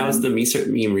 And then how is the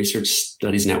Meme Research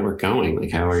Studies Network going?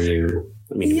 Like, how are you?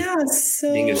 I mean,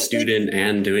 so being a student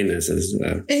and doing this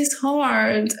is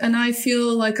hard, and I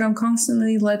feel like I'm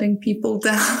constantly letting people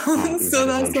down. So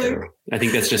that's like, I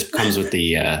think that's just comes with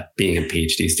the being a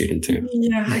PhD student too.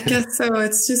 Yeah, I guess so.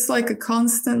 It's just like a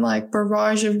constant like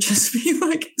barrage of just being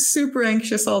like super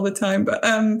anxious all the time. But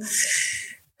the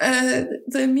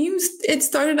memes, it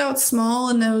started out small,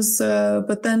 and it was,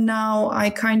 but then now I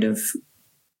kind of,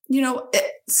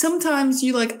 sometimes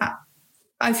you like.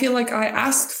 I feel like I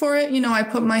asked for it. I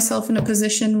put myself in a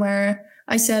position where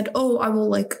I said, oh, I will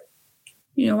like,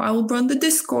 I will run the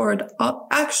Discord.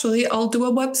 Actually, I'll do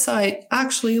a website.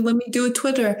 Actually, let me do a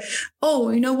Twitter.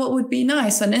 Oh, what would be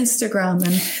nice on Instagram?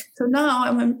 And so now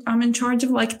I'm in charge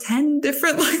of like 10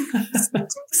 different, like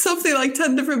something like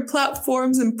 10 different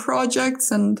platforms and projects.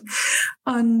 And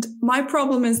my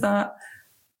problem is that,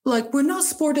 like, we're not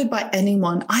supported by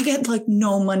anyone. I get like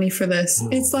no money for this.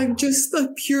 It's like just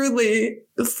like purely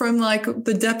from like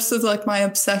the depths of like my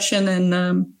obsession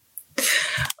and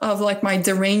of like my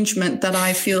derangement that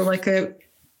I feel like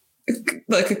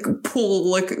a pull,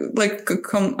 like a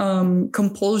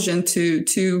compulsion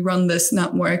to run this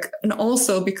network. And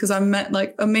also because I met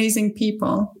like amazing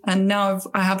people, and now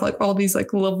I have like all these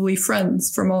like lovely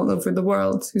friends from all over the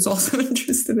world who's also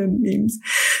interested in memes.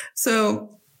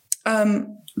 So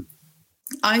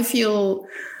I feel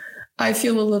a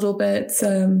little bit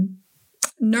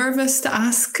nervous to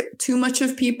ask too much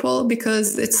of people,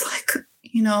 because it's like,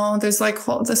 you know, there's like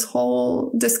this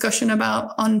whole discussion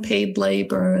about unpaid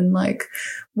labor and like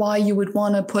why you would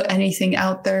want to put anything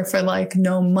out there for like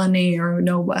no money or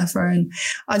no whatever. And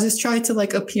I just try to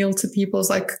like appeal to people's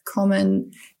like common,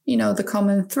 you know, the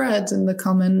common threads and the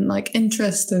common like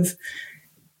interest of,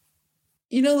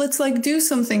 you know, let's like do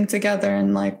something together.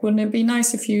 And like, wouldn't it be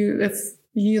nice if you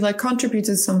like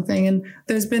contributed something? And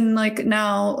there's been like,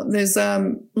 now there's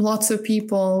lots of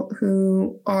people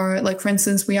who are like, for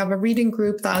instance, we have a reading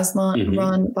group that is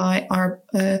run by our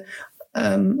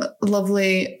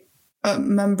lovely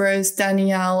members,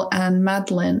 Danielle and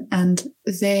Madeline, and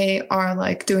they are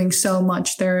like doing so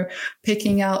much. They're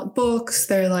picking out books,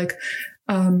 they're like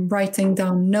writing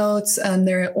down notes, and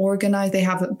they're organized.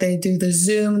 They do the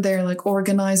Zoom. They're like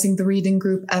organizing the reading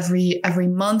group every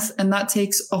month. And that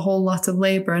takes a whole lot of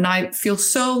labor. And I feel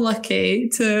so lucky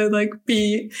to like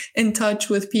be in touch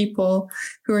with people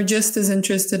who are just as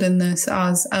interested in this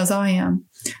as I am.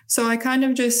 So I kind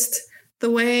of just, the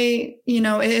way, you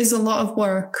know, it is a lot of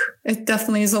work. It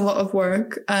definitely is a lot of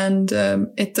work. And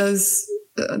it does,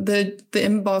 the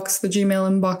inbox, the Gmail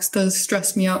inbox does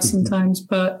stress me out sometimes,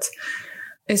 but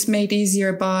it's made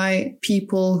easier by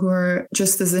people who are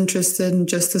just as interested and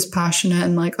just as passionate,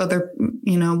 and like other,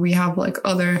 you know, we have like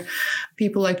other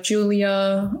people like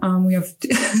Julia. We have,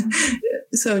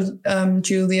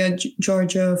 Julia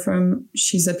Giorgio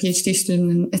she's a PhD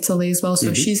student in Italy as well.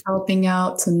 So she's helping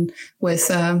out, and with,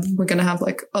 we're going to have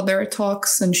like other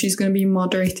talks, and she's going to be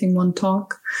moderating one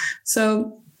talk.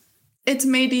 So it's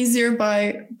made easier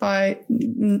by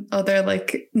other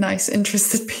like nice,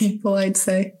 interested people, I'd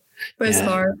say. But it's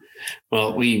hard.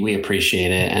 Well, we appreciate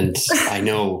it. And I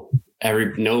know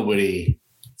nobody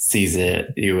sees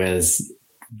you as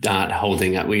not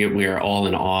holding up. We are all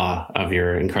in awe of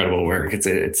your incredible work.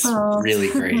 It's really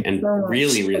great, and so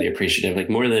really, really appreciative. Like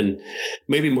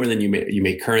maybe more than you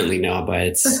may currently know,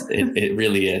 but it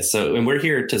really is. So, and we're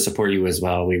here to support you as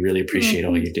well. We really appreciate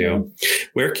all you do.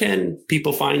 Where can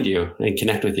people find you and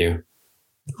connect with you?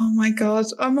 Oh my God,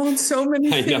 I'm on so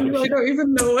many things. I don't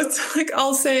even know what to, like,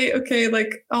 I'll say, okay,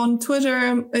 like on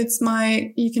Twitter,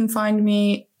 you can find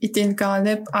me Idil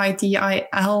Galip,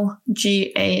 IDILGALIP.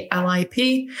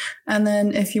 And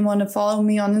then if you want to follow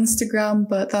me on Instagram,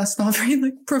 but that's not very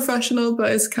like professional,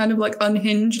 but it's kind of like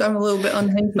unhinged. I'm a little bit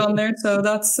unhinged on there. So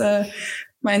that's, my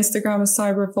Instagram is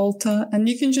Cybervolta. And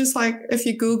you can just like, if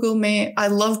you Google me, I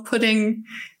love putting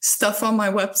stuff on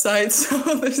my website. So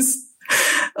there's,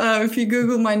 if you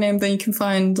Google my name, then you can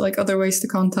find like other ways to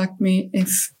contact me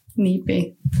if need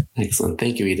be. Excellent.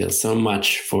 Thank you, Idil, so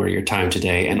much for your time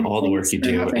today and all the work you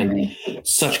do. And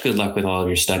such good luck with all of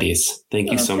your studies.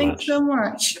 Thank you so much. Thanks so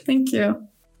much. Thank you.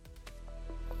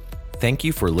 Thank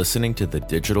you for listening to the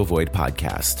Digital Void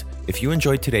podcast. If you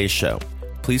enjoyed today's show,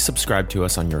 please subscribe to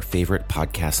us on your favorite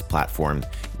podcast platform.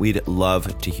 We'd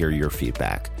love to hear your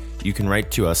feedback. You can write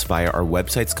to us via our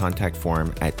website's contact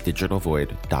form at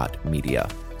digitalvoid.media.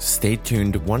 Stay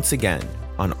tuned once again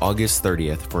on August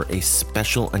 30th for a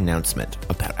special announcement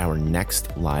about our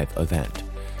next live event.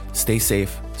 Stay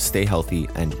safe, stay healthy,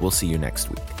 and we'll see you next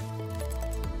week.